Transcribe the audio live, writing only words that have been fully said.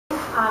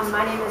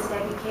My name is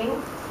Debbie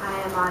King. I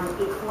am on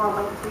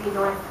 8413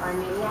 North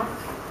Armenia,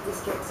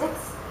 District 6.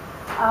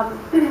 I'm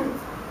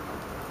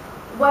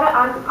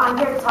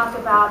here to talk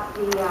about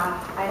the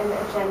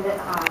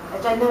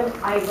agenda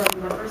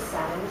item number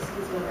 7.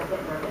 Excuse me, I'm a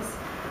bit nervous.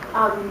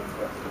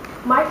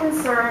 My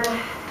concern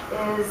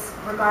is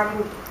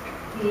regarding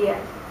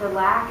the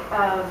lack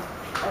of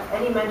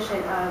any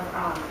mention of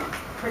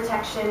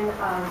protection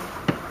of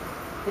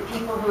the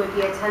people who would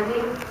be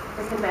attending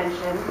the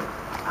convention,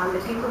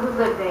 the people who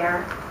live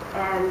there,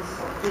 and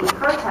the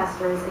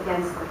protesters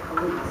against the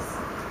police.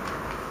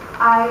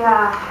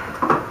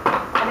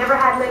 I never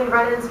had many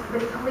run-ins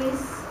with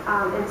police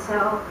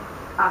until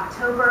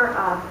October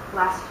of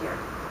last year.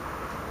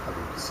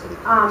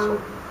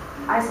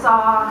 I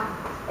saw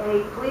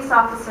a police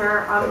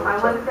officer, I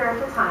wasn't there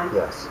at the time,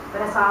 yes,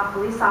 but I saw a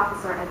police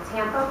officer, a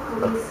Tampa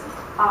police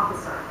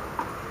officer,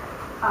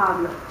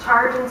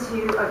 charge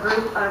into a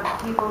group of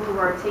people who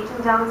were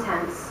taking down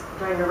tents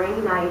during a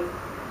rainy night,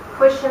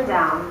 push him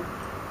down,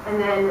 and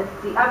then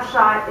the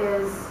upshot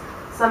is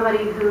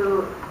somebody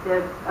who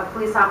a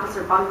police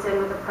officer bumped in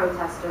with a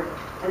protester,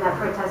 and that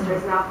protester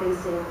is now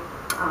facing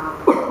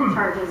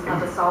charges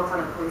of assault on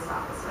a police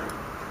officer.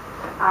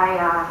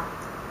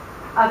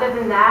 Other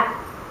than that,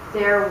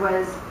 there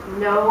was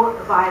no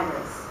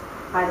violence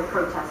by the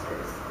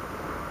protesters.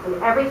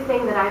 And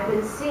everything that I've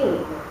been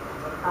seeing,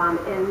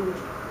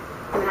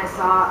 when I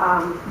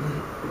saw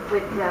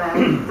with the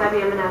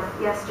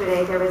WMNF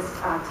yesterday, there was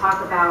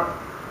talk about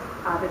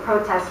the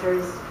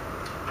protesters,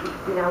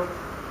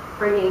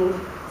 bringing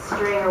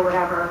string or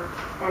whatever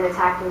and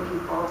attacking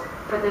people,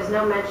 but there's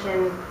no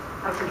mention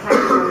of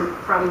protecting them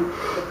from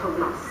the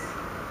police.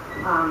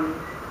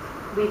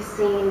 We've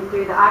seen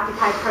through the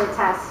Occupy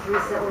protests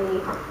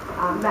recently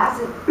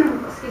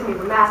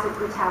massive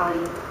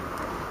brutality.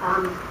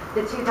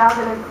 The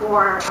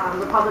 2004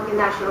 Republican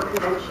National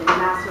Convention,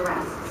 mass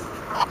arrests.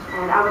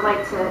 And I would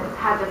like to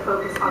have the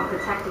focus on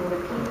protecting the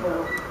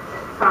people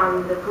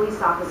from the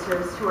police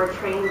officers who are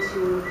trained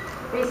to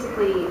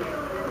basically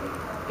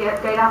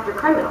get after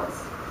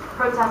criminals.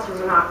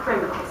 Protesters are not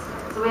criminals.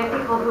 So we have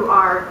people who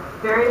are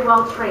very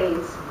well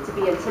trained to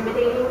be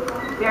intimidating,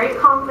 very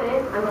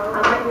confident,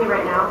 unlike me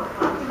right now,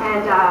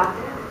 and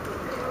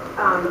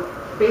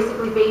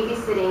basically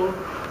babysitting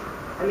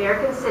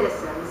American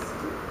citizens,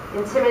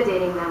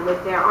 intimidating them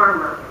with their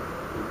armor,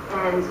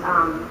 and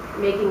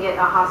making it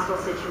a hostile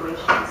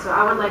situation. So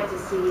I would like to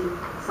see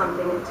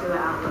something to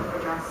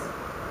address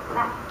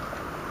that.